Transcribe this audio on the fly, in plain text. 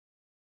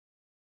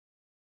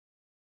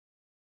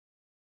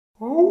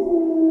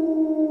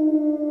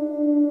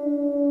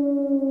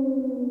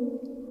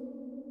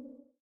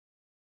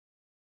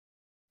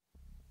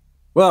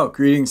Well,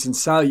 greetings and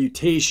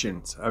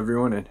salutations,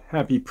 everyone, and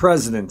happy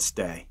President's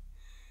Day.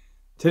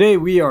 Today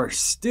we are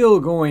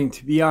still going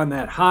to be on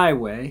that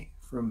highway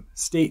from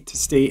state to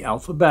state,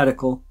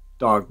 alphabetical,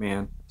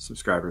 Dogman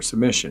subscriber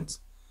submissions.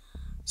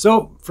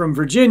 So, from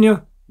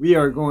Virginia, we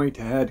are going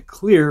to head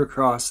clear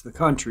across the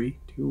country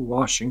to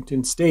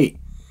Washington State.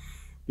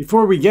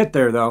 Before we get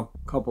there, though,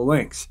 a couple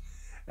links.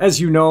 As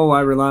you know,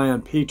 I rely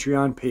on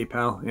Patreon,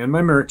 PayPal, and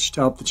my merch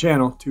to help the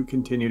channel to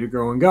continue to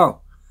grow and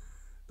go.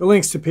 The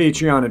links to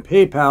Patreon and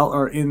PayPal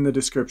are in the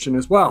description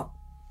as well.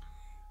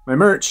 My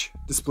merch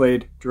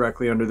displayed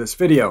directly under this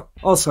video.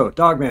 Also,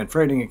 Dogman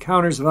Frightening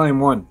Encounters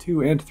Volume 1,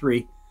 2, and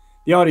 3,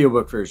 the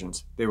audiobook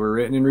versions. They were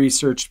written and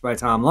researched by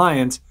Tom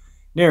Lyons,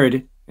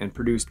 narrated and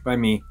produced by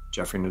me,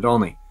 Jeffrey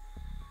Nadolny.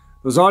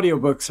 Those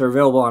audiobooks are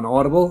available on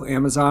Audible,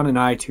 Amazon, and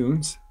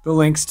iTunes. The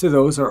links to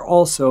those are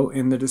also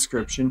in the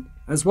description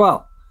as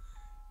well.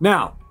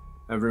 Now,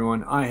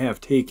 everyone, I have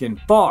taken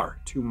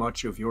far too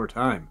much of your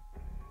time.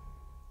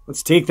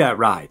 Let's take that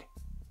ride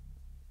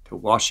to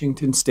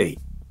Washington State,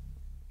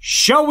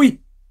 shall we?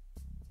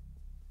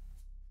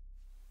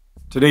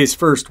 Today's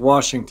first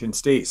Washington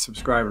State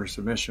subscriber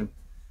submission.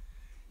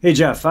 Hey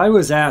Jeff, I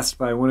was asked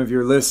by one of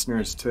your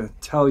listeners to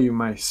tell you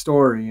my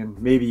story and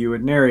maybe you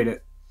would narrate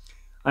it.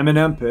 I'm an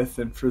empath,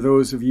 and for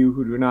those of you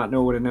who do not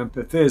know what an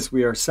empath is,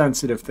 we are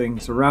sensitive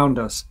things around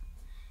us.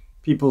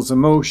 People's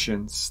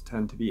emotions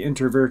tend to be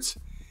introverts.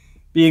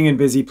 Being in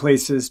busy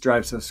places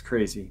drives us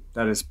crazy.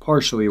 That is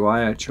partially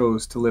why I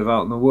chose to live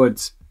out in the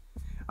woods.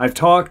 I've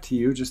talked to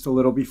you just a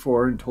little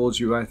before and told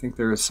you I think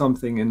there is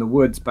something in the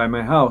woods by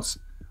my house.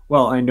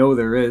 Well, I know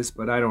there is,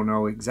 but I don't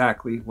know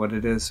exactly what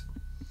it is.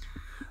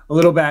 A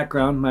little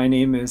background, my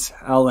name is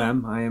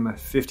LM. I am a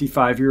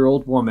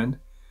 55-year-old woman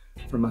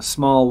from a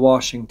small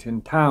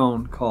Washington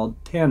town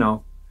called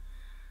Tano.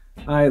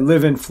 I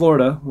live in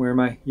Florida, where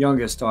my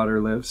youngest daughter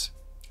lives.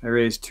 I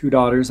raised 2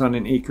 daughters on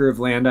an acre of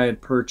land I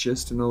had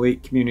purchased in a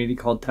lake community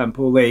called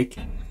Tempo Lake.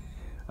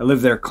 I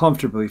lived there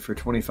comfortably for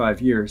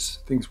 25 years.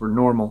 Things were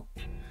normal.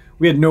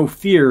 We had no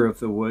fear of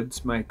the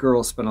woods. My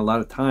girls spent a lot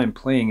of time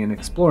playing and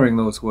exploring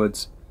those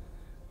woods.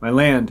 My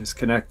land is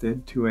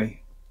connected to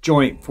a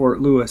joint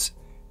Fort Lewis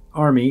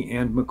Army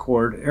and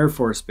McChord Air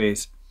Force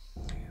Base.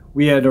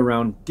 We had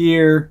around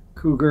deer,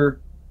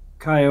 cougar,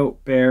 coyote,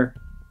 bear,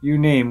 you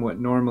name what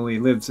normally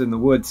lives in the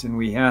woods, and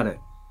we had it.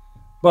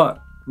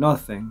 But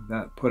nothing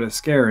that put a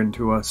scare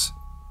into us.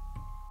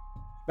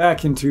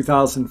 Back in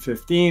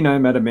 2015, I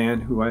met a man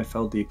who I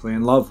fell deeply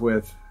in love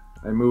with.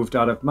 I moved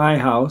out of my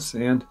house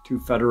and to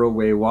Federal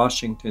Way,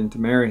 Washington to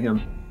marry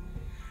him.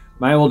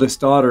 My oldest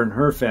daughter and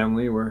her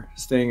family were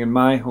staying in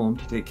my home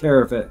to take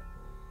care of it.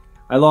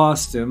 I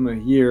lost him a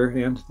year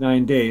and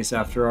 9 days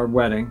after our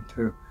wedding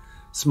to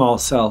small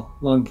cell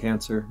lung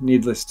cancer.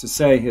 Needless to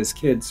say, his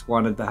kids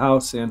wanted the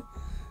house, and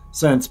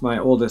since my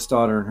oldest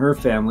daughter and her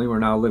family were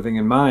now living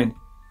in mine,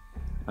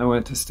 I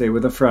went to stay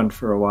with a friend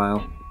for a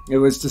while. It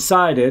was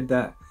decided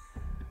that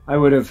I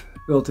would have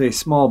built a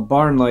small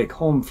barn-like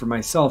home for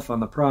myself on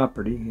the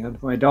property,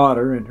 and my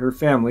daughter and her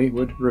family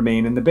would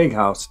remain in the big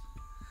house,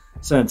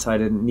 since I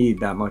didn't need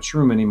that much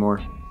room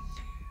anymore.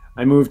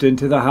 I moved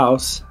into the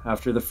house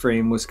after the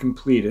frame was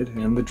completed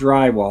and the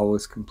drywall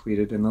was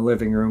completed in the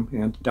living room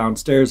and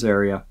downstairs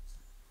area.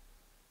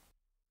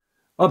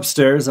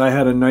 Upstairs, I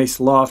had a nice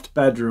loft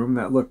bedroom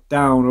that looked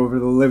down over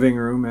the living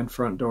room and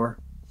front door.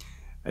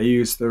 I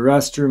used the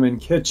restroom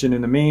and kitchen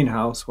in the main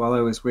house while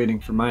I was waiting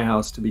for my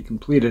house to be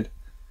completed.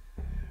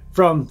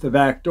 From the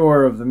back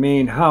door of the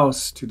main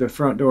house to the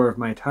front door of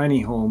my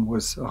tiny home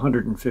was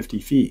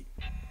 150 feet.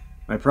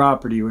 My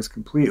property was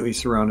completely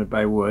surrounded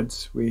by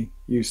woods. We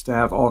used to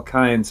have all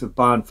kinds of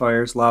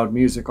bonfires, loud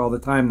music all the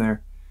time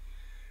there.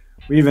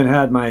 We even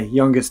had my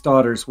youngest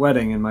daughter's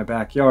wedding in my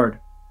backyard.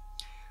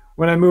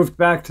 When I moved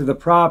back to the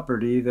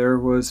property, there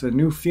was a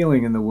new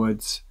feeling in the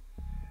woods.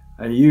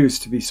 I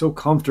used to be so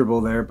comfortable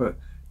there, but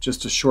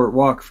just a short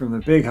walk from the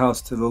big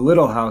house to the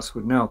little house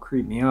would now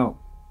creep me out.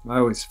 I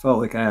always felt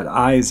like I had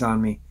eyes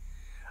on me.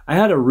 I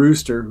had a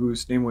rooster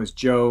whose name was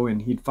Joe,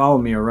 and he'd follow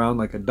me around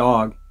like a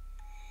dog.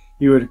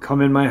 He would come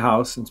in my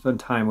house and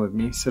spend time with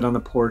me, sit on the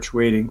porch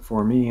waiting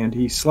for me, and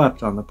he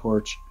slept on the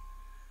porch.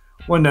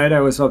 One night I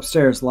was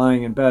upstairs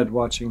lying in bed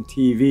watching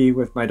TV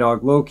with my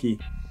dog Loki.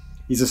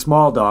 He's a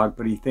small dog,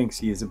 but he thinks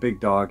he is a big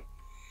dog.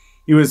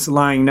 He was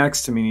lying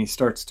next to me and he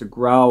starts to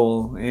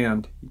growl,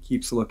 and he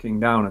keeps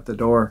looking down at the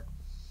door.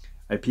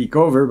 I peek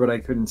over, but I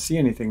couldn't see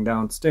anything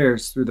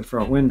downstairs through the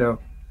front window,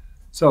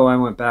 so I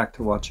went back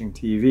to watching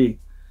TV.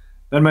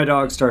 Then my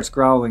dog starts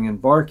growling and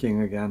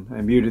barking again.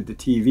 I muted the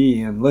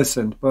TV and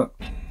listened, but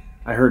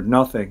I heard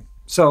nothing.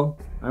 So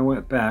I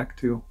went back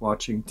to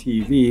watching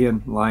TV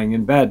and lying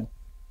in bed.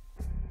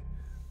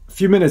 A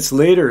few minutes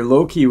later,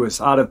 Loki was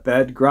out of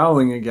bed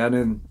growling again,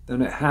 and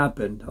then it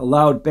happened. A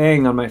loud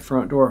bang on my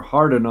front door,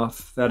 hard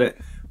enough that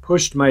it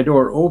pushed my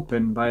door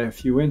open by a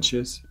few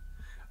inches.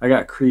 I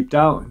got creeped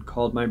out and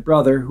called my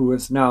brother, who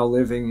was now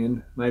living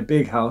in my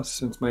big house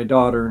since my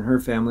daughter and her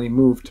family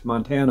moved to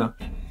Montana.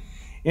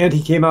 And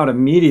he came out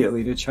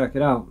immediately to check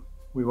it out.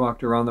 We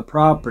walked around the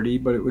property,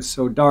 but it was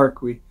so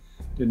dark we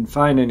didn't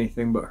find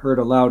anything but heard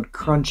a loud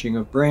crunching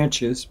of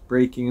branches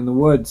breaking in the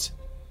woods.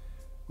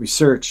 We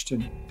searched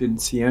and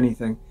didn't see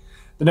anything.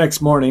 The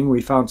next morning,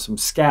 we found some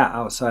scat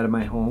outside of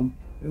my home.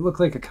 It looked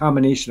like a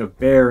combination of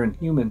bear and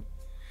human.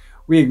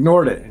 We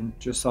ignored it and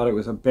just thought it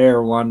was a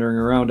bear wandering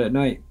around at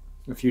night.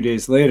 A few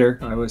days later,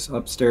 I was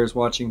upstairs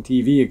watching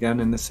TV again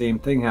and the same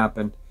thing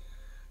happened.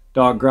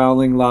 Dog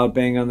growling, loud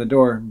bang on the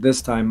door.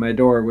 This time my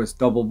door was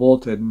double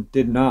bolted and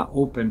did not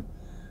open,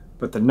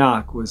 but the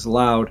knock was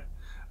loud.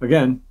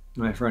 Again,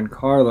 my friend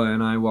Carla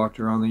and I walked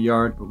around the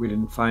yard, but we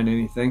didn't find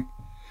anything.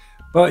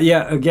 But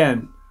yet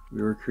again,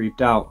 we were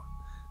creeped out.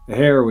 The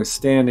hair was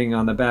standing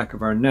on the back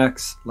of our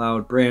necks,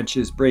 loud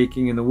branches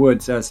breaking in the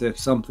woods as if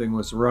something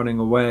was running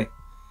away.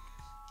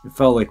 It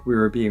felt like we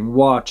were being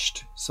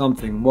watched.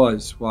 Something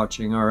was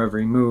watching our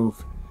every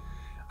move.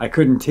 I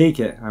couldn't take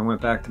it. I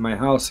went back to my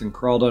house and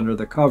crawled under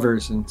the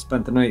covers and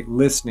spent the night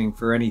listening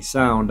for any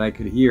sound I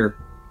could hear.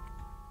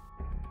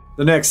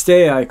 The next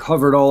day, I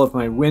covered all of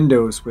my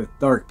windows with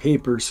dark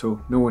paper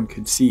so no one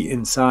could see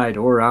inside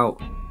or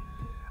out.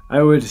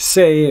 I would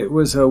say it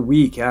was a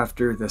week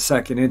after the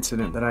second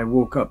incident that I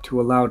woke up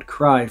to a loud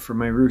cry from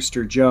my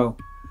rooster Joe.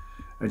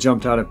 I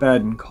jumped out of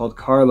bed and called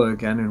Carla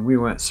again, and we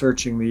went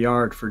searching the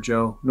yard for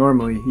Joe.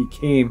 Normally, he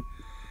came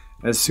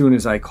as soon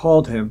as I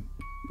called him,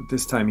 but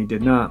this time he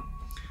did not.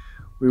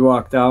 We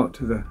walked out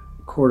to the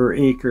quarter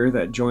acre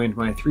that joined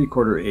my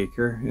 3/4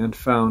 acre and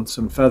found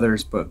some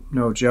feathers, but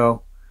no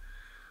Joe.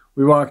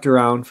 We walked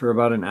around for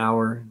about an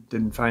hour,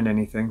 didn't find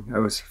anything. I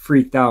was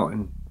freaked out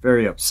and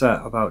very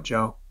upset about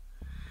Joe.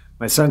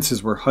 My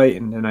senses were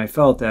heightened, and I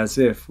felt as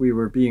if we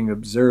were being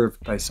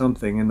observed by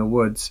something in the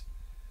woods.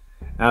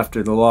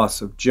 After the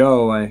loss of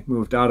Joe, I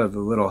moved out of the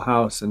little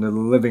house into the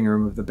living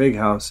room of the big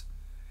house.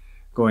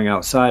 Going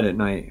outside at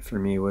night for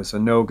me was a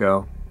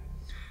no-go.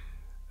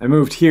 I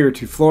moved here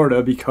to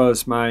Florida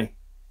because my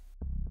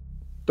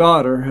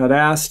daughter had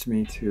asked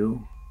me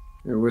to.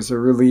 It was a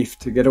relief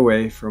to get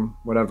away from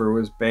whatever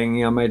was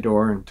banging on my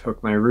door and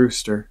took my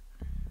rooster.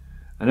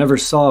 I never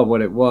saw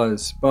what it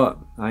was, but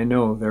I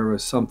know there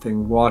was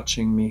something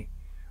watching me,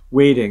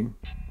 waiting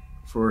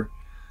for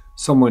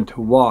someone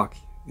to walk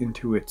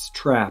into its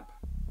trap.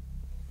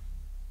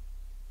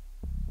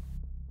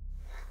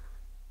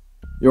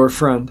 Your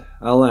friend,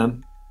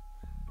 LM.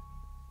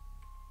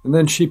 And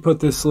then she put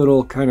this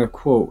little kind of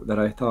quote that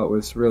I thought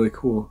was really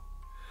cool.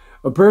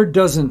 A bird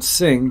doesn't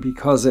sing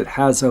because it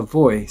has a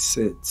voice,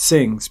 it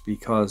sings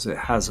because it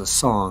has a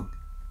song.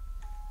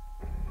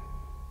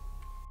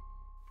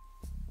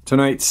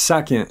 Tonight's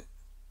second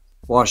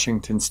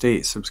Washington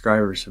State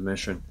subscriber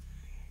submission.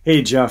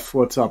 Hey Jeff,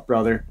 what's up,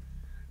 brother?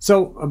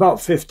 So,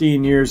 about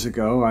 15 years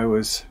ago, I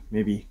was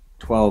maybe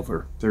 12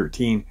 or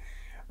 13.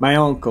 My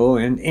uncle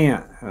and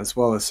aunt, as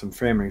well as some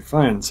family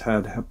friends,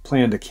 had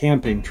planned a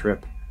camping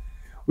trip.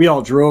 We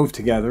all drove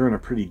together in a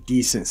pretty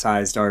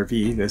decent-sized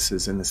RV, this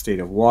is in the state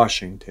of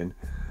Washington,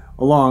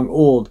 along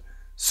old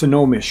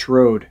Snohomish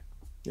Road.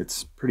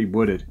 It's pretty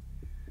wooded.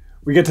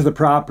 We get to the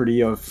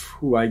property of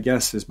who I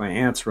guess is my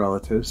aunt's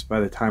relatives. By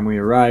the time we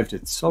arrived,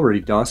 it's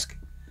already dusk.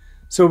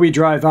 So we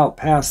drive out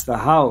past the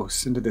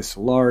house into this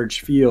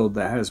large field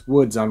that has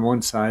woods on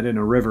one side and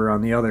a river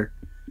on the other.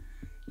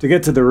 To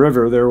get to the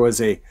river, there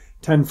was a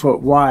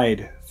 10-foot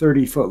wide,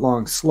 30-foot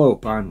long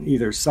slope on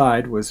either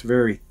side was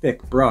very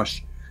thick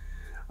brush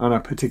on a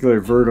particular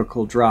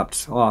vertical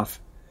dropped off.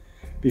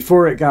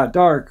 Before it got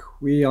dark,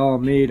 we all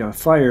made a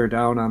fire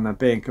down on the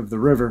bank of the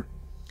river.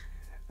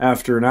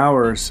 After an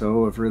hour or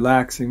so of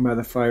relaxing by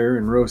the fire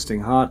and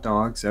roasting hot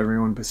dogs,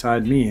 everyone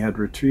beside me had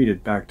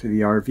retreated back to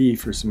the RV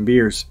for some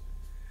beers.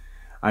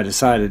 I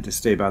decided to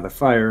stay by the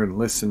fire and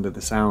listen to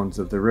the sounds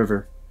of the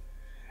river.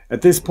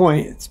 At this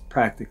point, it's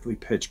practically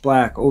pitch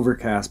black,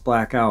 overcast,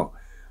 blackout,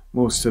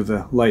 most of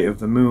the light of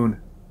the moon.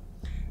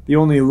 The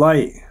only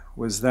light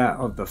was that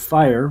of the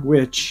fire,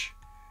 which,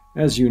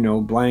 as you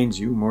know, blinds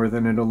you more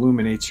than it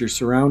illuminates your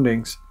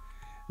surroundings.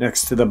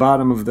 Next to the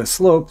bottom of the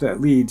slope that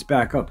leads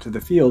back up to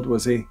the field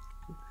was a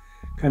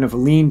kind of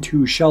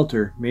lean-to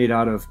shelter made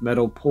out of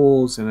metal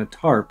poles and a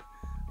tarp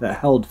that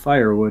held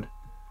firewood.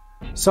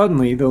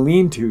 Suddenly, the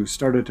lean-to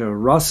started to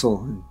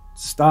rustle and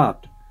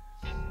stopped.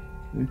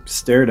 I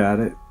stared at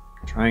it,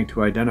 trying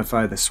to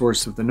identify the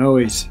source of the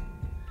noise.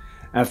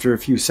 After a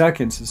few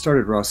seconds, it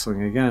started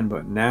rustling again,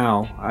 but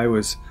now I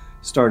was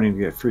starting to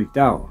get freaked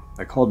out.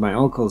 I called my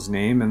uncle's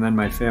name and then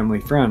my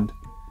family friend.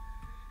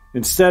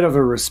 Instead of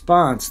a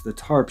response, the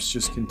tarps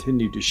just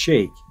continued to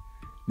shake.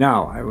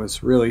 Now I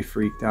was really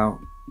freaked out.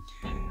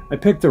 I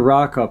picked a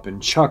rock up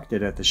and chucked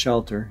it at the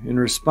shelter. In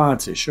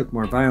response, it shook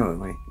more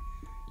violently.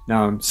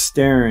 Now I'm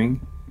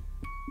starting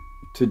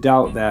to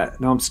doubt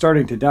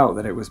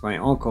that it was my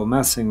uncle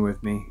messing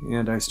with me,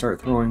 and I start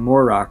throwing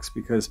more rocks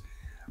because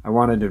I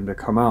wanted him to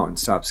come out and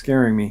stop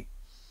scaring me.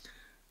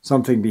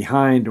 Something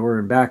behind or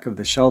in back of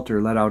the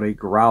shelter let out a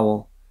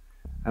growl.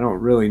 I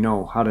don't really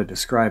know how to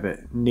describe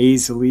it.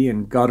 Nasally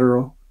and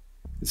guttural.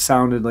 It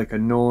sounded like a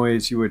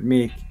noise you would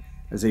make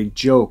as a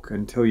joke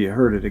until you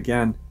heard it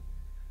again.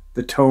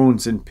 The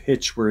tones and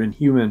pitch were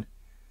inhuman.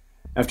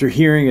 After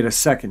hearing it a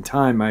second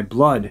time, my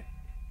blood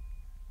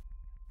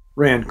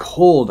ran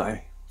cold.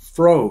 I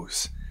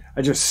froze.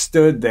 I just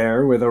stood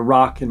there with a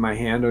rock in my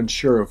hand,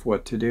 unsure of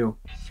what to do.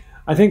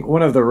 I think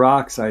one of the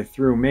rocks I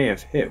threw may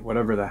have hit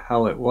whatever the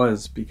hell it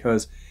was,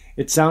 because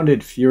it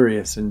sounded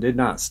furious and did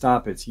not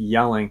stop its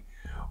yelling,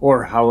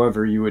 or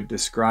however you would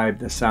describe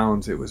the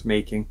sounds it was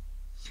making.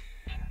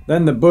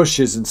 Then the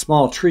bushes and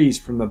small trees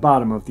from the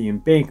bottom of the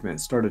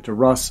embankment started to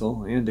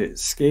rustle, and it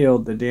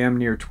scaled the damn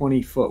near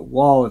 20-foot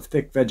wall of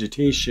thick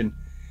vegetation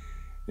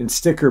and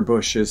sticker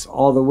bushes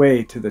all the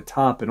way to the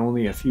top in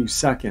only a few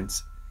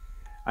seconds.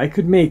 I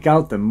could make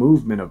out the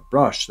movement of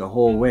brush the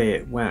whole way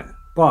it went,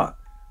 but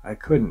I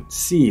couldn't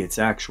see its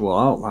actual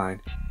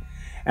outline.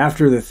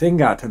 After the thing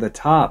got to the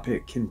top,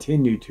 it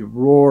continued to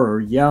roar or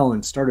yell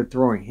and started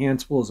throwing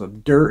handfuls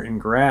of dirt and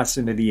grass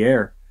into the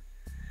air.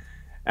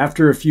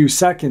 After a few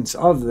seconds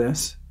of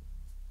this,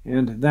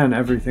 and then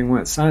everything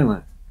went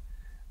silent.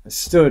 I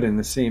stood in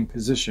the same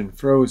position,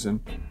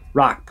 frozen,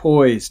 rock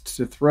poised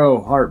to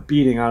throw, heart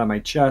beating out of my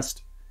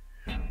chest.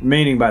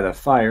 Remaining by the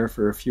fire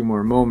for a few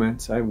more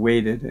moments, I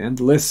waited and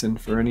listened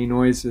for any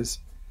noises.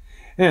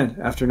 And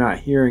after not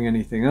hearing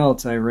anything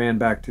else, I ran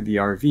back to the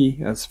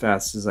RV as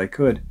fast as I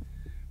could.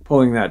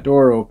 Pulling that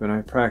door open,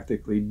 I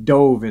practically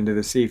dove into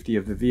the safety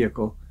of the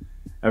vehicle.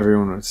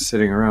 Everyone was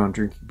sitting around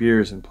drinking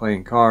beers and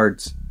playing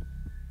cards.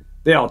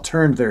 They all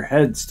turned their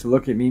heads to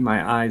look at me,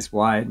 my eyes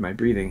wide, my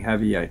breathing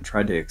heavy. I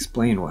tried to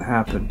explain what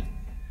happened.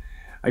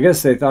 I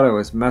guess they thought I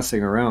was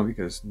messing around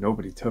because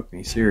nobody took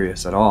me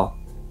serious at all.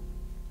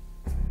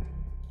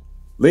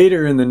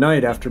 Later in the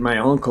night, after my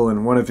uncle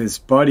and one of his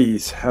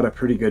buddies had a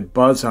pretty good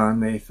buzz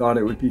on, they thought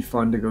it would be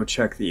fun to go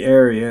check the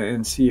area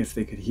and see if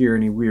they could hear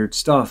any weird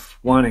stuff.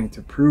 Wanting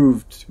to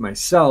prove to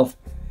myself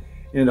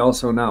and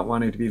also not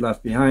wanting to be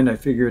left behind, I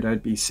figured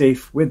I'd be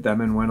safe with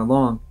them and went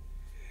along.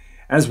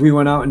 As we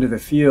went out into the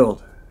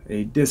field,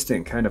 a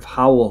distant kind of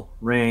howl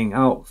rang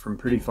out from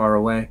pretty far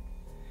away.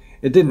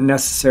 It didn't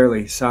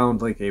necessarily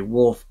sound like a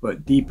wolf,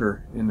 but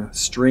deeper in a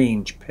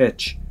strange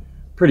pitch.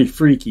 Pretty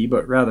freaky,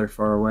 but rather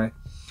far away.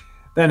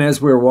 Then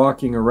as we were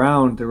walking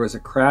around, there was a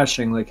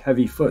crashing like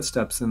heavy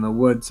footsteps in the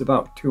woods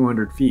about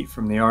 200 feet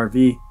from the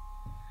RV.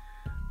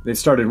 They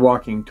started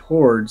walking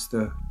towards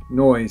the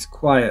noise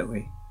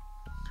quietly.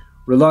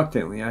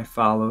 Reluctantly, I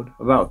followed.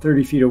 About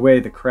 30 feet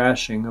away, the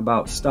crashing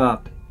about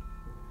stopped.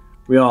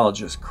 We all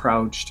just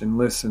crouched and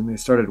listened. They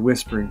started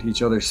whispering to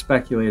each other,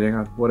 speculating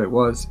on what it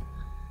was.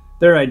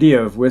 Their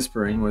idea of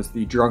whispering was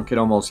the drunken,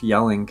 almost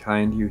yelling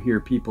kind you hear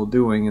people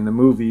doing in the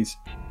movies.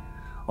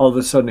 All of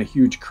a sudden, a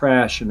huge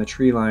crash in the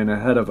tree line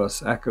ahead of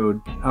us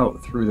echoed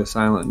out through the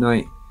silent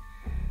night.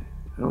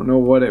 I don't know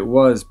what it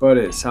was, but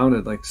it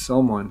sounded like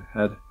someone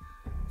had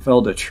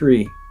felled a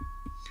tree.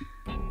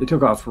 They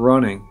took off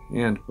running,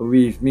 and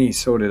believe me,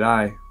 so did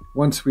I.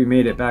 Once we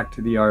made it back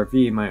to the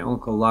RV, my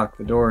uncle locked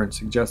the door and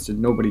suggested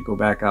nobody go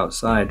back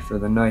outside for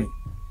the night.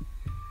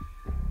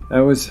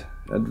 That was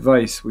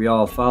advice we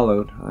all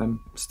followed.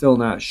 I'm still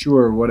not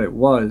sure what it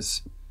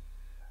was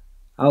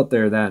out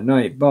there that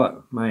night,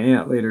 but my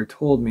aunt later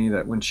told me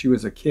that when she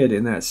was a kid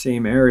in that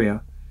same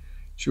area,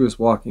 she was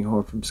walking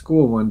home from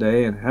school one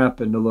day and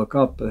happened to look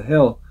up a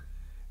hill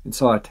and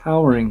saw a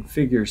towering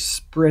figure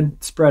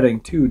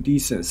spreading two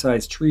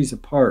decent-sized trees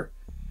apart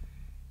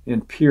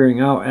and peering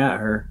out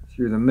at her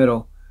through the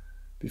middle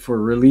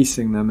before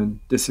releasing them and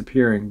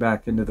disappearing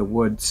back into the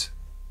woods.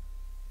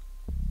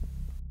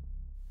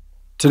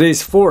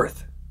 Today's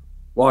fourth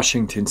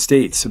Washington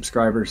State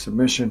subscriber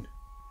submission.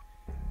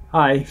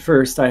 Hi,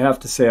 first I have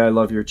to say I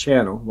love your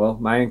channel. Well,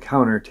 my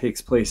encounter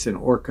takes place in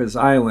Orcas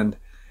Island.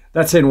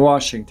 That's in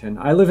Washington.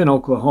 I live in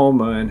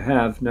Oklahoma and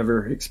have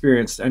never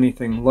experienced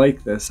anything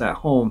like this at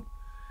home.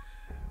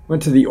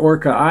 Went to the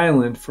Orca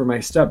Island for my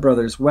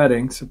stepbrother's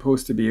wedding,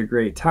 supposed to be a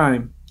great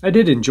time. I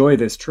did enjoy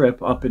this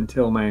trip up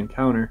until my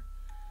encounter.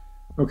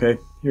 Okay,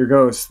 here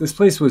goes. This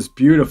place was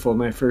beautiful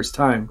my first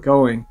time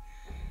going.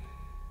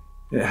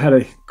 It had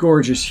a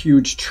gorgeous,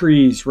 huge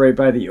trees right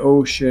by the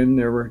ocean.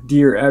 There were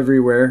deer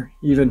everywhere.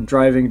 Even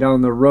driving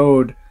down the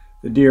road,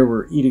 the deer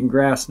were eating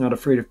grass, not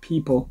afraid of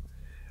people.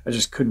 I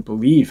just couldn't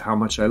believe how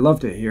much I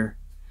loved it here.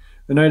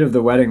 The night of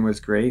the wedding was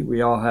great.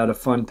 We all had a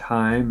fun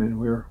time, and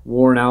we were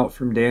worn out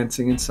from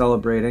dancing and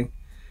celebrating,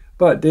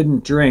 but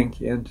didn't drink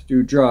and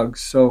do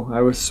drugs, so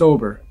I was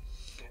sober,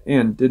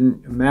 and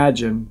didn't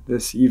imagine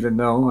this even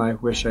though I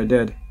wish I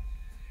did.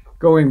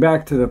 Going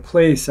back to the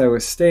place I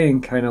was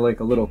staying, kind of like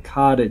a little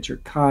cottage or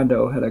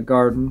condo, had a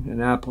garden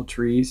and apple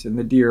trees and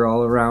the deer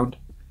all around.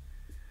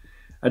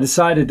 I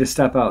decided to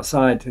step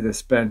outside to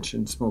this bench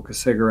and smoke a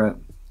cigarette,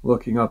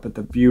 looking up at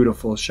the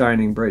beautiful,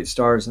 shining, bright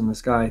stars in the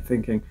sky,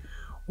 thinking,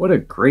 what a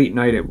great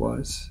night it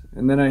was.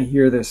 And then I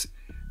hear this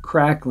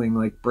crackling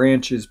like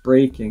branches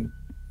breaking,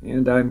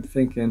 and I'm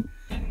thinking,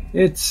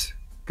 it's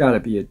gotta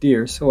be a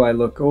deer, so I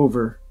look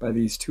over by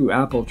these two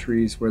apple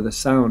trees where the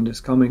sound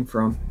is coming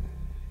from.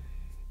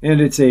 And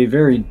it's a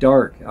very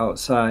dark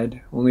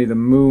outside. Only the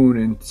moon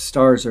and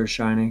stars are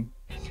shining.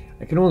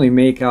 I can only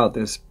make out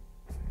this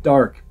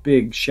dark,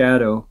 big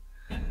shadow.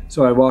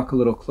 So I walk a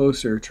little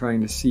closer,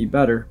 trying to see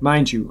better.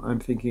 Mind you, I'm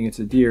thinking it's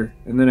a deer.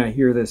 And then I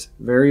hear this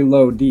very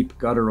low, deep,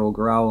 guttural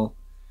growl.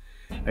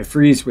 I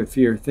freeze with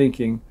fear,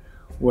 thinking,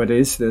 what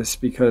is this?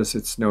 Because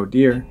it's no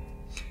deer.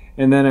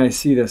 And then I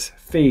see this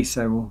face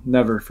I will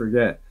never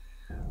forget.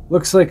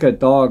 Looks like a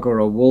dog or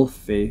a wolf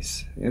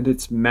face, and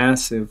it's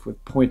massive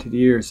with pointed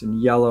ears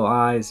and yellow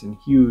eyes and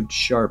huge,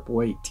 sharp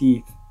white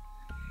teeth.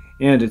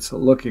 And it's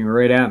looking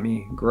right at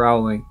me,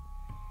 growling.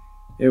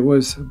 It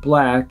was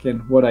black,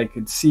 and what I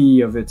could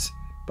see of its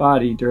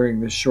body during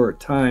this short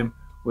time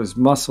was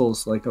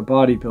muscles like a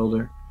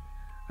bodybuilder.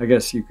 I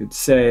guess you could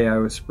say I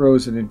was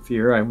frozen in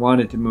fear. I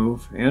wanted to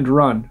move and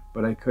run,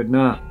 but I could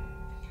not.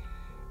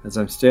 As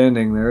I'm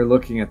standing there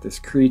looking at this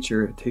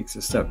creature, it takes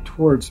a step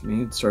towards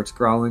me and starts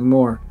growling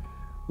more,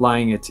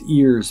 lying its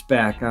ears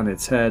back on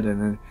its head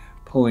and then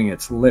pulling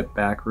its lip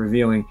back,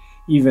 revealing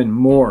even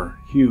more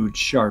huge,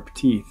 sharp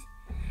teeth,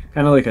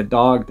 kind of like a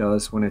dog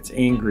does when it's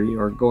angry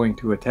or going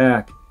to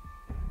attack.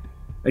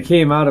 I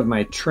came out of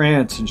my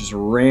trance and just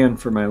ran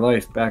for my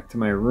life back to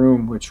my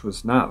room, which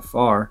was not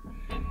far,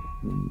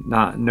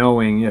 not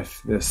knowing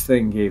if this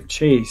thing gave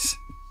chase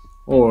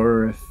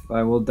or if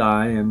I will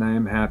die, and I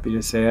am happy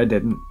to say I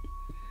didn't.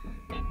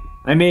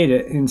 I made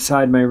it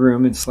inside my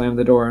room and slammed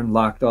the door and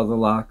locked all the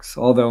locks,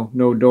 although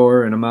no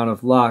door and amount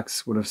of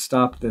locks would have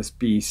stopped this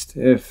beast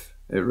if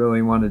it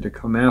really wanted to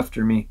come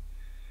after me.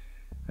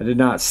 I did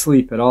not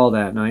sleep at all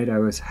that night. I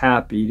was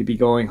happy to be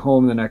going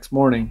home the next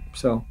morning,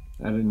 so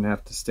I didn't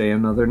have to stay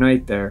another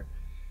night there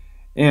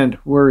and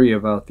worry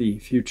about the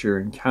future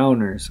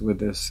encounters with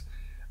this,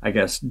 I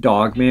guess,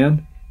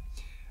 Dogman.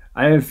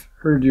 I have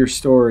heard your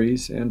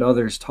stories and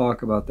others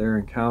talk about their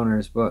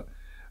encounters, but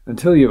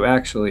until you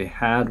actually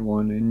had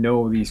one and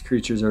know these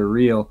creatures are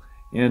real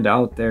and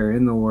out there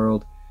in the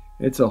world,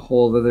 it's a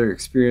whole other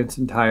experience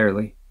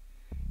entirely,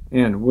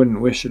 and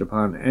wouldn't wish it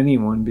upon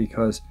anyone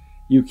because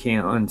you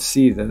can't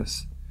unsee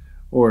this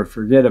or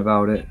forget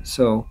about it.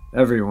 So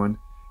everyone,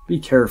 be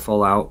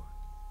careful out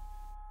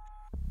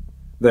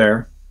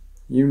there.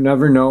 You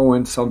never know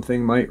when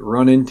something might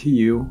run into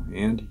you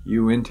and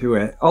you into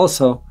it.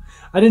 Also,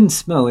 I didn't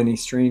smell any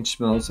strange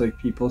smells like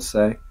people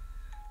say.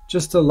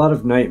 Just a lot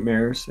of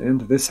nightmares,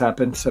 and this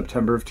happened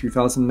September of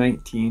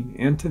 2019,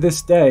 and to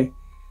this day,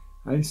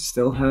 I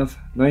still have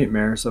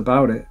nightmares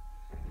about it.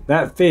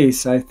 That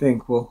face, I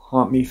think, will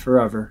haunt me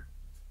forever.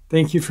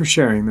 Thank you for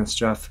sharing this,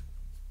 Jeff.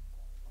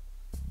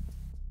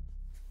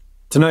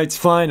 Tonight's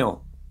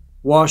final,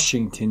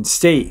 Washington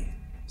State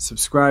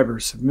subscriber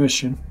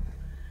submission.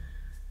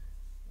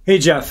 Hey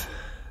Jeff,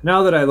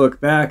 now that I look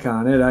back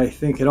on it, I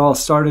think it all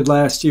started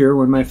last year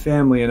when my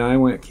family and I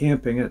went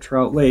camping at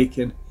Trout Lake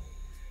in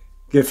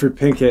Gifford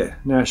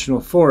Pinchot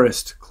National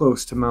Forest,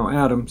 close to Mount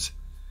Adams.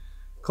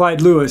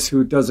 Clyde Lewis,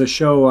 who does a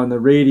show on the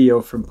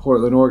radio from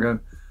Portland, Oregon,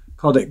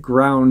 called it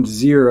Ground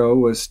Zero,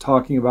 was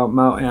talking about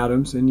Mount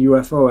Adams and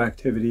UFO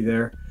activity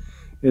there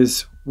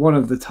is one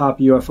of the top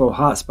UFO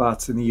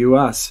hotspots in the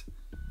U.S.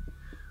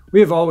 We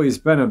have always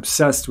been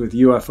obsessed with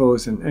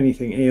UFOs and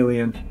anything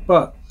alien,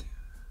 but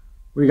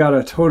we got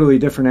a totally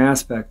different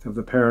aspect of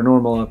the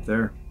paranormal up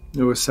there.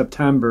 It was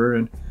September,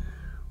 and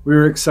we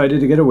were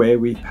excited to get away.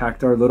 We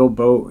packed our little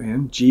boat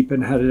and Jeep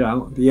and headed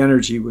out. The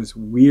energy was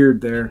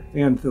weird there,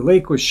 and the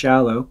lake was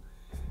shallow.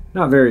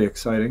 Not very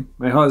exciting.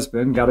 My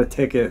husband got a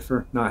ticket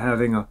for not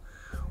having a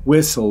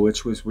whistle,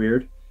 which was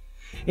weird.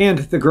 And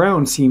the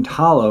ground seemed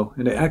hollow,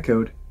 and it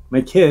echoed.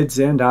 My kids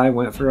and I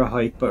went for a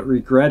hike, but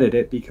regretted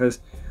it because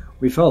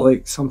we felt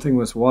like something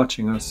was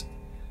watching us.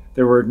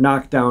 There were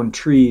knocked down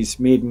trees,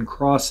 maiden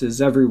crosses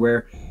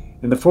everywhere,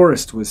 and the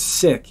forest was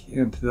sick,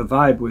 and the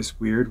vibe was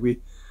weird.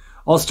 We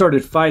all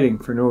started fighting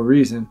for no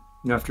reason.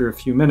 After a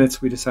few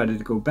minutes, we decided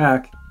to go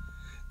back.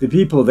 The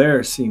people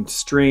there seemed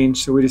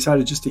strange, so we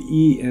decided just to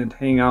eat and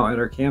hang out at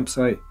our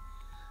campsite.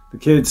 The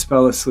kids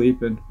fell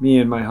asleep, and me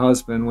and my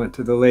husband went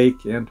to the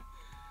lake, and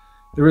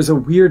there was a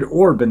weird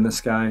orb in the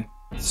sky,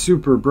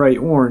 super bright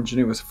orange, and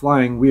it was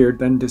flying weird,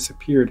 then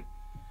disappeared.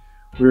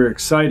 We were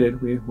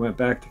excited. We went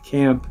back to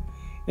camp,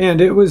 and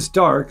it was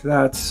dark.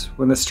 That's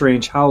when the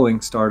strange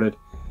howling started.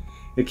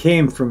 It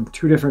came from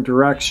two different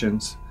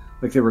directions,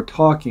 like they were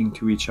talking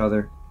to each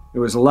other. It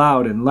was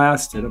loud and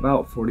lasted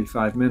about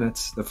 45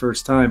 minutes the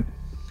first time.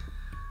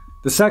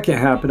 The second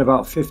happened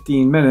about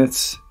 15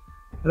 minutes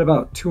at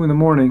about 2 in the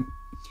morning.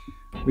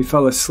 We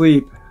fell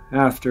asleep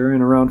after,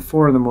 and around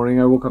 4 in the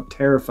morning I woke up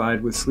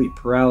terrified with sleep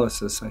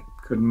paralysis. I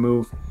couldn't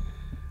move.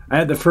 I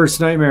had the first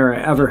nightmare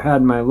I ever had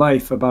in my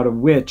life about a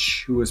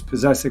witch who was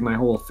possessing my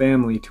whole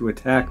family to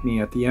attack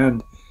me at the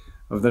end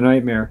of the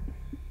nightmare.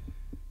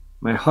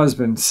 My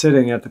husband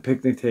sitting at the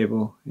picnic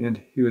table,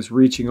 and he was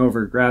reaching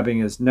over,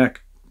 grabbing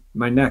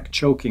my neck,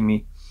 choking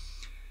me.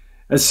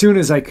 As soon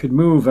as I could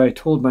move, I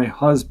told my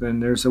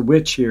husband, "There's a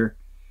witch here."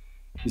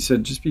 He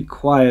said, "Just be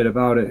quiet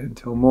about it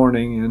until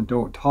morning and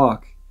don't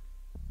talk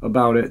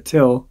about it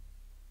till..."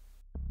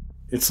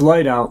 It's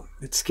light out.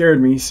 It scared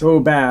me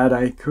so bad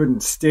I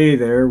couldn't stay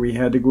there. We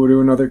had to go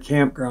to another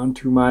campground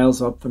 2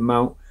 miles up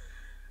the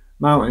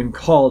mountain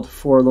called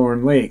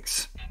Forlorn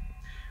Lakes.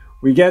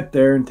 We get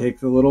there and take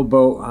the little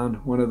boat on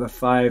one of the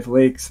 5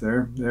 lakes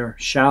there. They're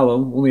shallow,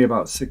 only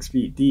about 6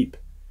 feet deep.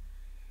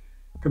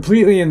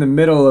 Completely in the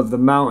middle of the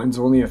mountains,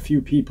 only a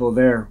few people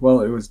there. Well,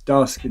 it was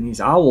dusk and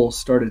these owls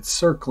started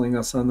circling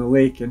us on the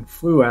lake and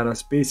flew at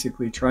us,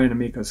 basically trying to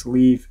make us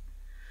leave.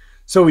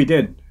 So we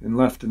did and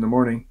left in the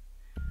morning.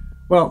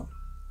 Well,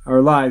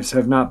 our lives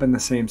have not been the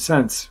same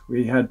since.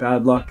 We had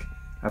bad luck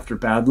after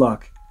bad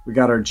luck. We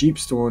got our Jeep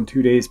stolen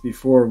 2 days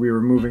before we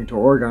were moving to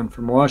Oregon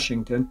from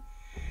Washington.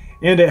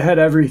 And it had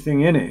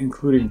everything in it,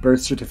 including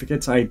birth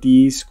certificates,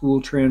 IDs,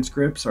 school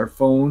transcripts, our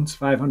phones,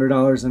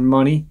 $500 in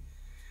money.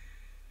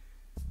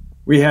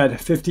 We had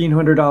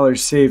 $1,500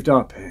 saved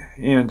up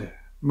and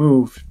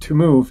moved,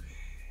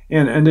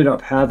 and ended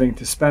up having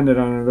to spend it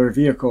on another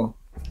vehicle.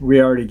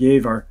 We already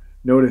gave our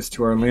notice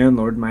to our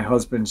landlord, my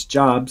husband's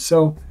job,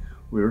 so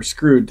we were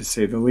screwed to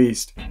say the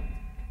least.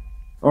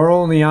 Our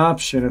only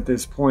option at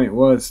this point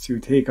was to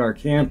take our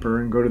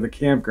camper and go to the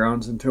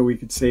campgrounds until we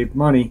could save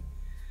money.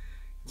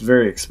 It's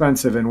very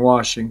expensive in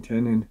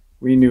Washington, and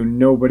we knew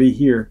nobody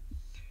here.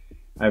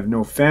 I have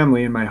no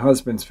family, and my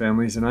husband's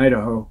family's in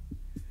Idaho.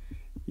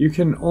 You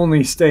can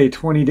only stay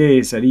 20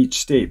 days at each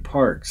state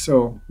park,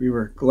 so we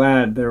were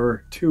glad there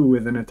were 2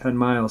 within 10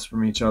 miles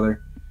from each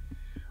other.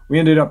 We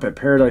ended up at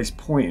Paradise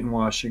Point in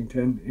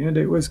Washington, and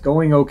it was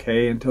going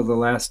okay until the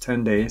last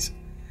 10 days.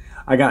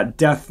 I got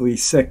deathly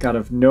sick out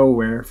of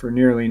nowhere for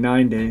nearly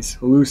 9 days,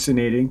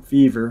 hallucinating,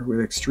 fever, with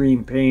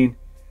extreme pain.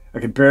 I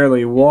could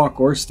barely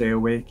walk or stay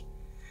awake.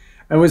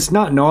 I was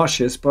not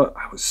nauseous, but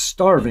I was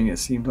starving, it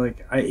seemed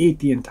like. I ate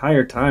the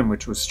entire time,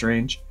 which was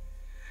strange.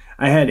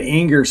 I had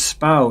anger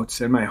spouts,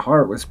 and my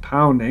heart was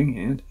pounding,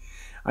 and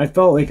I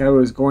felt like I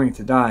was going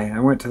to die. I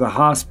went to the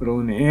hospital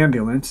in the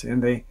ambulance,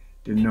 and they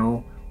didn't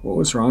know what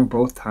was wrong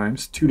both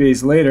times. 2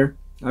 days later,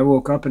 I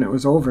woke up and it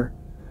was over.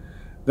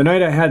 The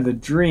night I had the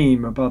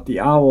dream about the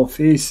owl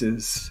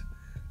faces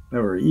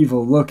that were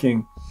evil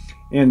looking,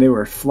 and they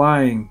were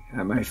flying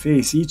at my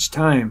face each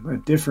time,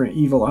 a different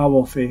evil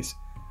owl face.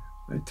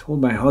 I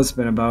told my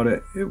husband about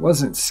it. It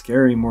wasn't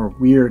scary, more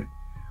weird.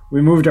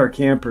 We moved our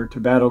camper to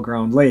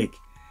Battleground Lake,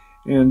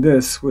 and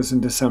this was in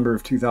December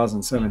of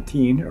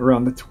 2017.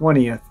 Around the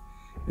 20th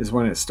is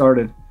when it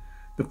started.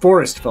 The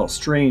forest felt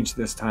strange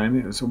this time.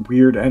 It was a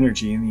weird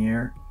energy in the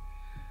air.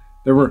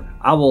 There were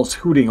owls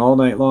hooting all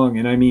night long,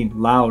 and I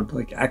mean loud,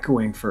 like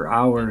echoing for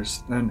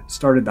hours, then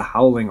started the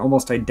howling,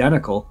 almost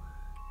identical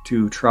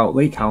to Trout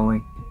Lake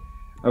howling.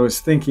 I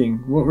was thinking,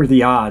 what were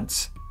the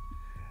odds?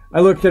 I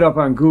looked it up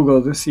on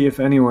Google to see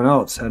if anyone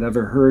else had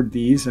ever heard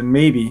these, and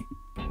maybe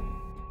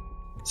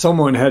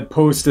someone had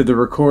posted the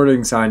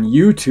recordings on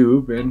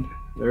YouTube, and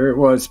there it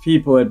was.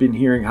 People had been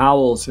hearing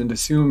howls and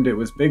assumed it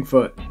was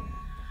Bigfoot.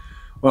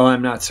 Well,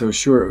 I'm not so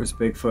sure it was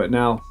Bigfoot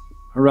now.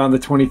 Around the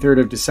 23rd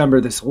of December,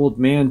 this old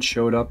man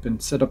showed up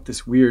and set up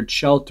this weird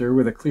shelter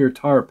with a clear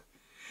tarp.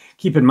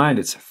 Keep in mind,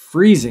 it's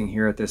freezing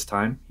here at this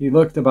time. He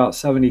looked about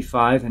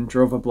 75 and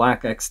drove a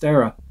black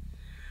Xterra.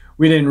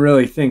 We didn't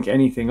really think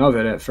anything of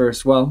it at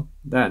first. Well,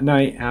 that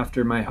night,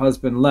 after my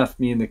husband left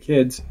me and the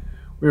kids,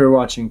 we were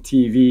watching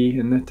TV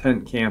in the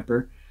tent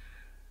camper,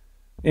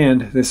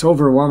 and this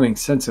overwhelming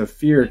sense of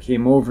fear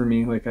came over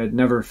me like I'd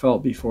never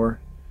felt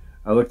before.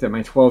 I looked at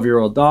my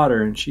 12-year-old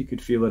daughter, and she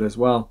could feel it as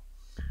well.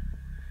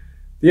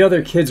 The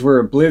other kids were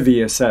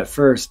oblivious at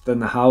first, then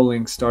the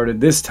howling started.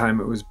 This time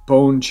it was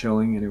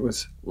bone-chilling, and it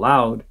was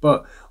loud,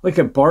 but like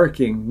a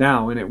barking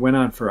now, and it went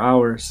on for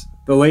hours.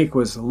 The lake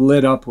was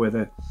lit up with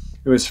it.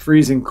 It was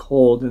freezing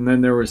cold, and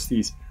then there was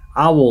these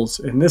owls,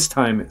 and this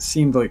time it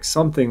seemed like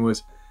something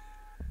was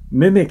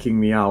mimicking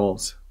the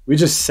owls. We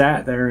just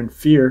sat there in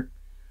fear.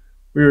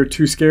 We were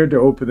too scared to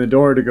open the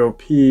door to go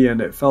pee, and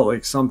it felt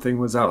like something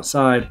was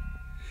outside.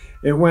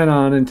 It went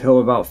on until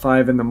about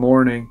 5 in the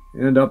morning,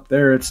 and up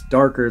there it's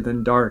darker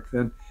than dark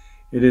than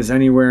it is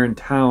anywhere in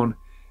town.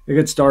 It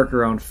gets dark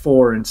around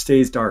 4 and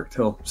stays dark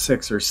till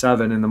 6 or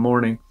 7 in the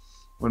morning.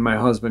 When my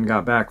husband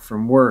got back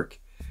from work,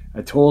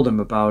 I told him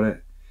about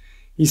it.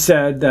 He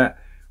said that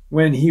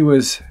when he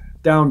was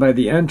down by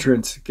the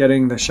entrance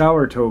getting the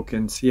shower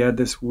tokens, he had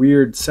this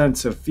weird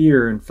sense of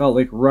fear and felt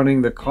like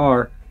running the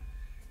car.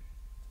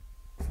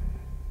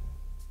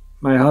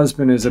 My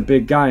husband is a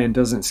big guy and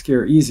doesn't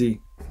scare easy.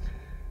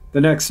 The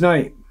next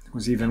night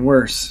was even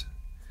worse.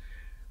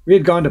 We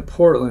had gone to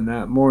Portland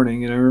that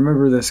morning, and I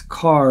remember this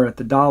car at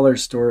the dollar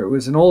store. It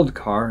was an old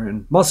car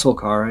and muscle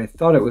car. I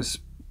thought it was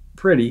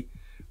pretty,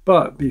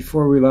 but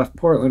before we left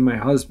Portland, my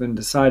husband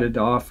decided to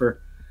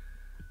offer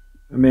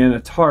a man a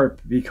tarp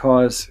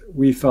because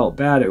we felt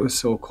bad it was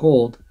so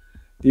cold.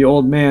 The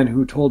old man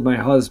who told my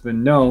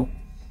husband no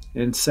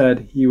and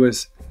said he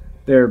was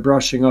there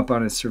brushing up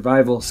on his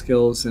survival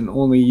skills and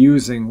only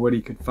using what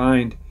he could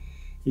find.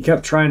 He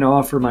kept trying to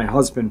offer my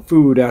husband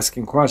food,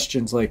 asking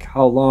questions like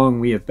how long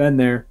we have been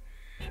there.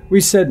 We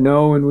said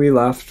no and we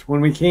left.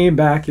 When we came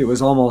back, it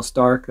was almost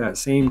dark. That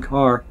same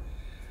car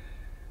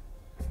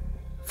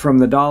from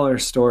the dollar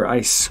store.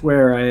 I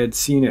swear I had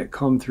seen it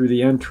come through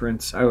the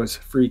entrance. I was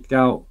freaked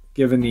out,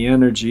 given the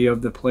energy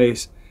of the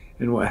place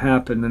and what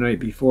happened the night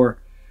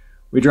before.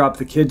 We dropped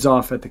the kids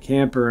off at the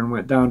camper and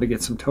went down to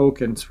get some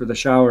tokens for the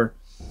shower.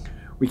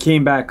 We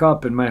came back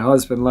up and my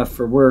husband left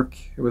for work.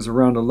 It was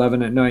around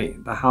 11 at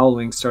night. The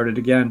howling started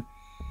again.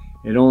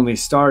 It only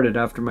started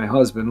after my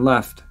husband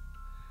left.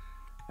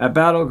 At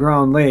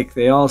Battleground Lake,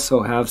 they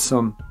also have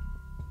some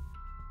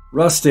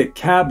rustic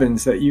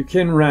cabins that you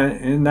can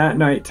rent, and that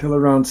night till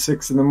around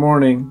 6 in the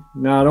morning,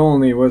 not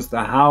only was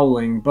the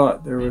howling,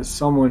 but there was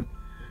someone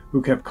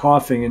who kept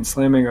coughing and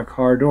slamming a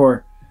car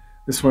door.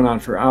 This went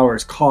on for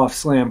hours. Cough,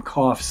 slam,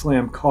 cough,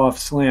 slam, cough,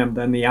 slam,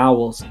 then the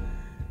owls.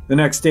 The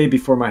next day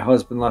before my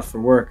husband left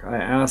for work, I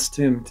asked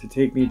him to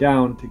take me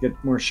down to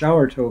get more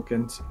shower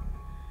tokens,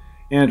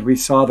 and we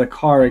saw the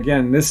car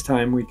again. This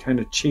time we kind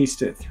of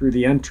chased it through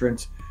the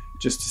entrance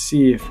just to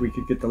see if we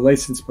could get the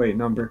license plate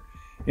number.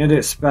 And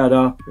it sped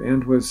up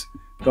and was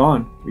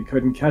gone. We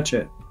couldn't catch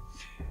it.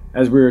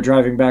 As we were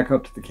driving back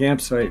up to the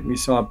campsite, we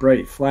saw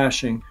bright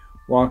flashing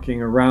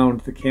walking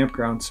around the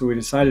campground, so we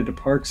decided to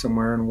park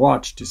somewhere and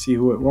watch to see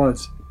who it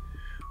was.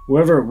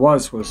 Whoever it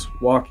was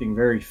walking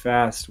very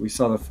fast. We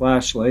saw the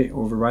flashlight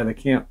over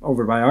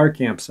by our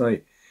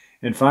campsite,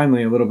 and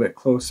finally a little bit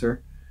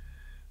closer.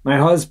 My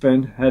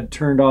husband had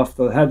turned off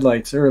the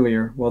headlights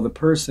earlier, while the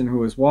person who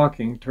was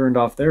walking turned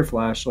off their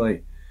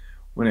flashlight.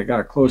 When it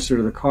got closer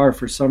to the car,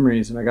 for some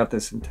reason, I got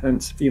this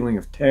intense feeling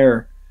of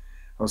terror.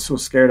 I was so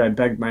scared I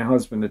begged my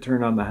husband to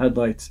turn on the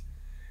headlights.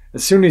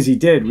 As soon as he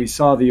did, we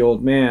saw the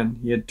old man.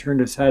 He had turned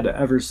his head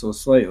ever so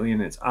slightly,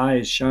 and its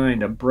eyes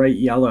shined a bright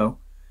yellow,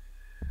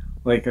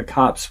 like a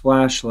cop's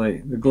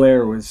flashlight. The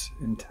glare was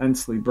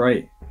intensely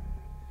bright.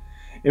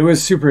 It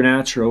was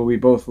supernatural. We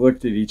both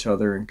looked at each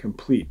other in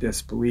complete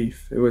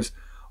disbelief. It was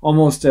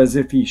almost as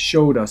if he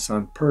showed us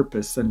on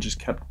purpose, then just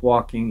kept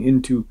walking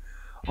into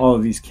all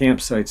of these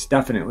campsites,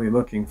 definitely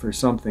looking for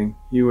something.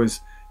 He was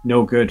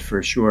no good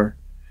for sure.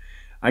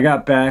 I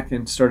got back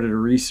and started to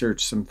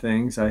research some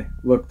things. I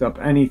looked up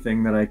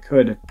anything that I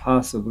could have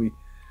possibly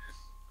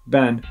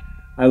been.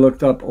 I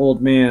looked up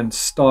old man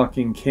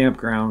stalking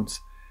campgrounds.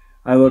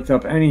 I looked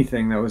up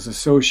anything that was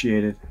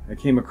associated. I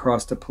came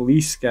across a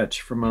police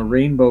sketch from a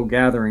rainbow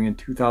gathering in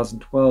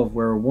 2012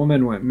 where a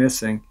woman went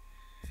missing.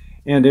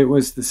 And it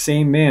was the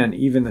same man,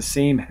 even the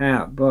same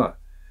hat, but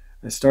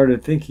I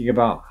started thinking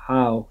about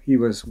how he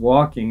was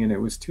walking, and it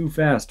was too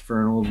fast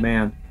for an old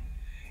man.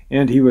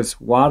 And he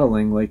was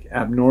waddling like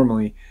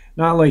abnormally,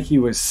 not like he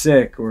was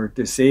sick or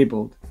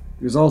disabled.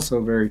 He was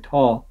also very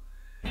tall.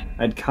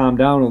 I'd calmed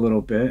down a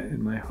little bit,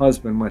 and my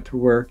husband went to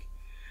work.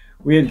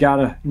 We had got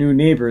a new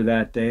neighbor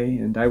that day,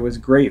 and I was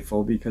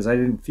grateful because I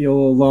didn't feel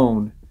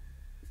alone.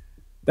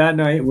 That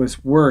night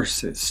was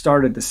worse. It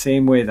started the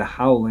same way, the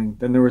howling.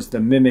 Then there was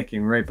the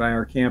mimicking right by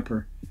our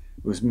camper.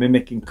 It was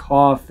mimicking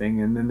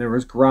coughing, and then there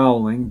was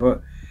growling,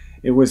 but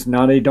it was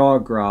not a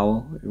dog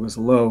growl. It was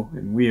low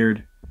and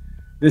weird.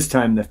 This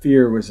time the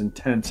fear was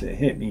intense. It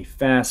hit me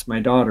fast, my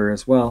daughter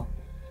as well.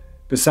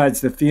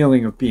 Besides the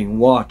feeling of being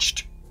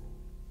watched.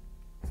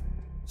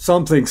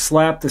 Something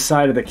slapped the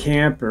side of the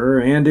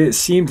camper, and it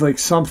seemed like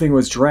something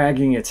was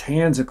dragging its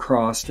hands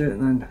across it,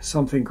 and then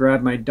something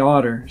grabbed my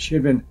daughter. She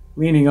had been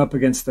leaning up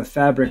against the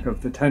fabric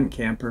of the tent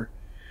camper.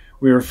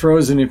 We were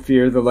frozen in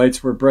fear. The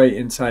lights were bright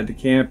inside the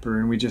camper,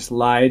 and we just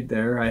lied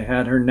there. I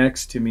had her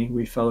next to me.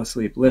 We fell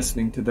asleep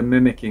listening to the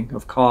mimicking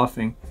of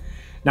coughing.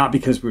 Not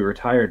because we were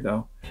tired,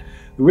 though.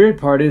 The weird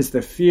part is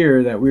the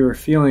fear that we were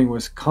feeling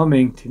was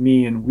coming to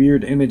me in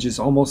weird images,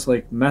 almost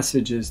like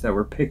messages that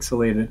were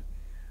pixelated.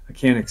 I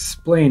can't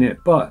explain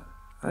it, but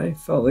I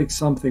felt like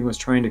something was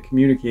trying to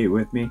communicate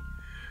with me.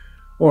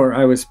 Or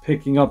I was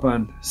picking up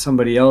on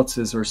somebody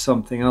else's or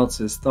something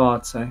else's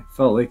thoughts. I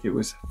felt like it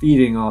was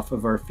feeding off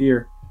of our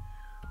fear.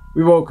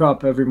 We woke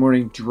up every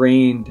morning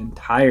drained and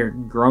tired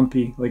and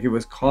grumpy, like it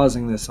was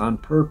causing this on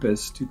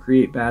purpose to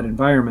create bad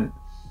environment.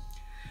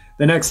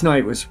 The next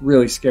night was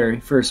really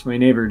scary. First, my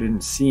neighbor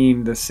didn't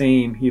seem the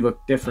same. He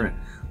looked different,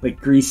 like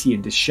greasy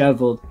and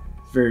disheveled.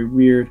 Very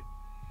weird.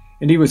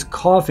 And he was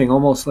coughing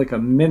almost like a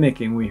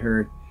mimicking we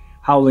heard.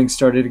 Howling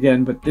started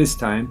again, but this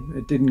time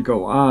it didn't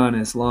go on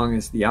as long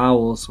as the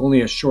owls,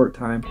 only a short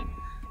time.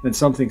 Then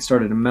something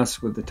started to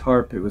mess with the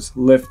tarp. It was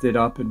lifted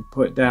up and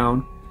put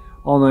down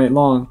all night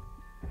long.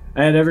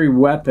 I had every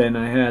weapon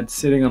I had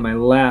sitting on my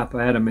lap.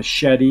 I had a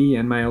machete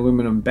and my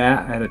aluminum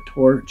bat. I had a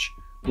torch,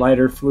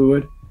 lighter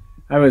fluid.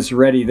 I was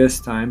ready this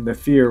time. The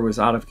fear was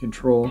out of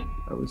control.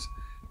 I was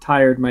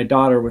tired. My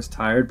daughter was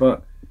tired,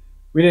 but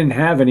we didn't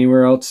have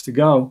anywhere else to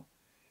go.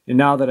 And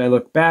now that I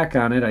look back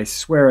on it, I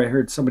swear I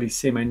heard somebody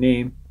say my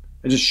name.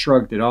 I just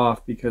shrugged it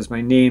off because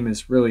my name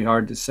is really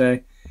hard to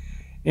say,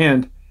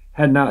 and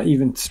had not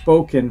even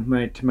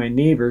spoken to my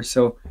neighbor,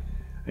 so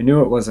I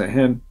knew it wasn't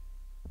him.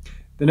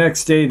 The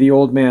next day, the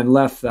old man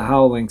left. The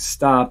howling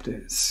stopped.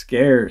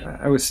 Scared.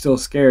 I was still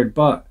scared,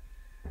 but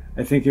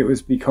I think it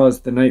was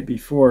because the night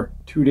before,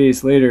 2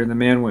 days later, the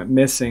man went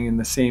missing in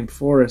the same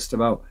forest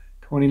about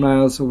 20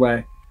 miles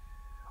away.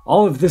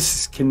 All of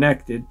this is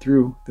connected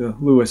through the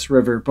Lewis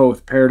River,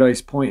 both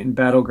Paradise Point and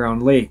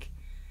Battleground Lake,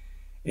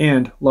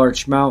 and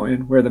Larch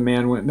Mountain, where the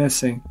man went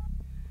missing.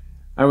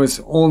 It was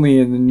only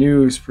in the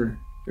news for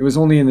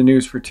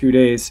 2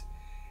 days,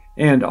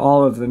 and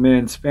all of the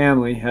man's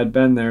family had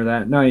been there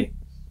that night.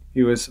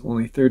 He was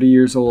only 30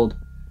 years old.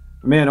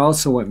 A man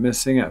also went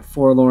missing at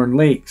Forlorn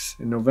Lakes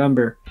in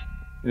November,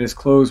 and his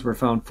clothes were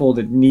found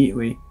folded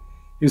neatly.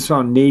 He was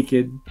found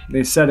naked.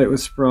 They said it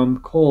was from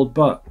cold,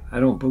 but I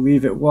don't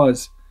believe it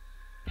was.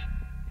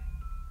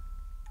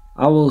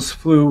 Owls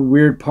flew,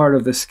 weird part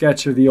of the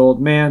sketch of the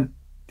old man.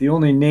 The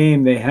only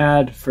name they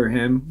had for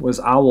him was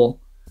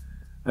Owl.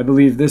 I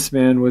believe this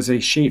man was a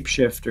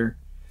shapeshifter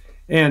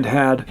and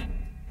had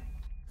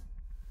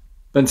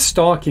been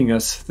stalking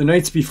us. The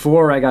nights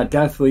before I got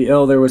deathly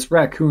ill, there was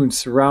raccoons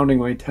surrounding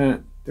my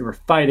tent. They were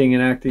fighting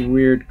and acting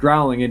weird,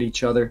 growling at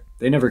each other.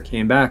 They never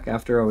came back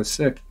after I was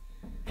sick.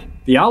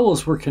 The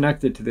owls were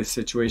connected to this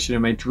situation.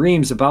 In my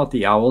dreams about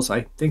the owls,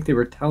 I think they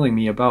were telling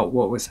me about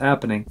what was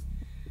happening.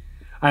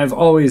 I have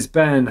always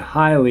been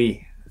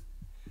highly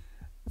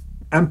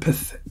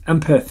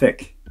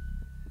empathic,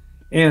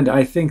 and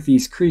I think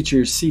these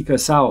creatures seek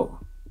us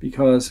out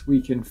because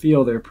we can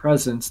feel their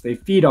presence. They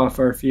feed off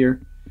our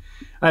fear.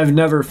 I have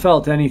never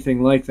felt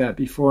anything like that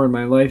before in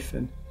my life,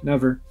 and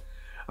never.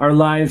 Our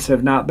lives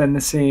have not been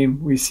the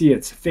same. We see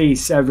its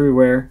face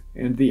everywhere,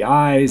 and the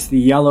eyes, the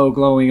yellow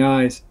glowing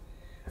eyes.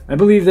 I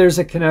believe there's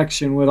a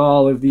connection with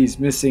all of these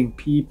missing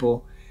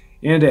people,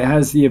 and it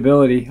has the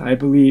ability, I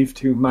believe,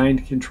 to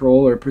mind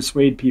control or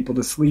persuade people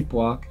to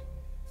sleepwalk.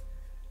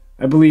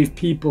 I believe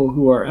people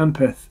who are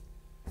empath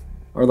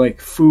are like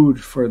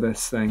food for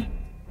this thing.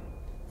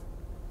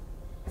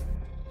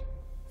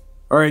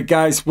 All right,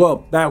 guys.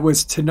 Well, that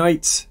was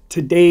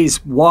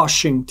today's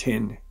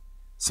Washington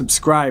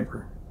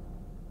subscriber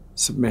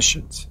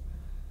submissions.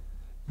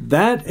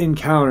 That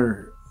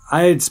encounter,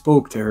 I had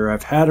spoke to her.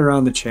 I've had her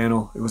on the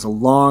channel. It was a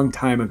long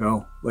time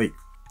ago, like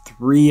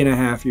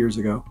 3.5 years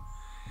ago.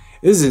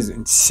 This is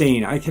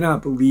insane. I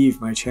cannot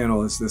believe my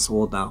channel is this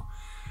old now.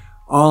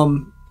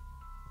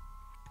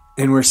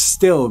 And we're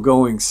still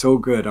going so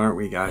good, aren't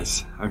we,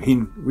 guys? I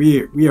mean,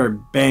 we are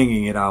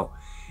banging it out.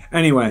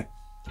 Anyway,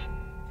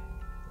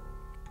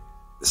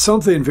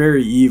 something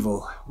very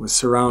evil was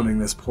surrounding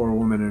this poor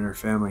woman and her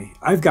family.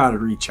 I've got to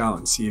reach out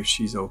and see if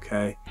she's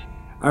okay.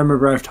 I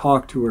remember I've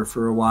talked to her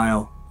for a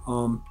while.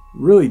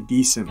 Really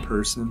decent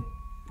person.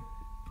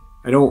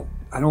 I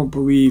don't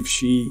believe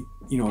she,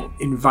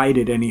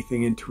 invited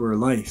anything into her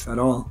life at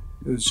all.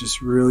 It was just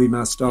really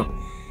messed up.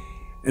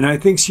 And I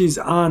think she's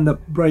on the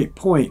right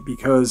point,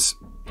 because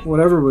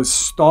whatever was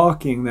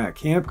stalking that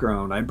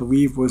campground, I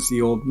believe, was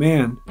the old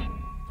man.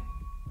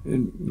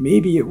 And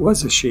maybe it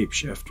was a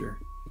shapeshifter.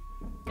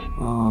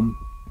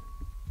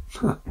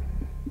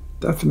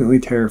 Definitely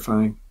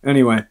terrifying.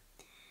 Anyway,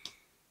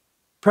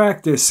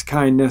 practice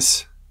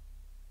kindness.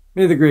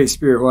 May the Great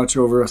Spirit watch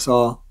over us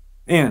all,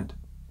 and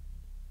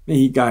may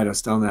He guide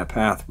us down that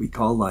path we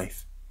call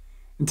life.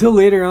 Until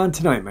later on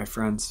tonight, my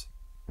friends.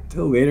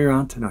 Until later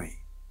on tonight.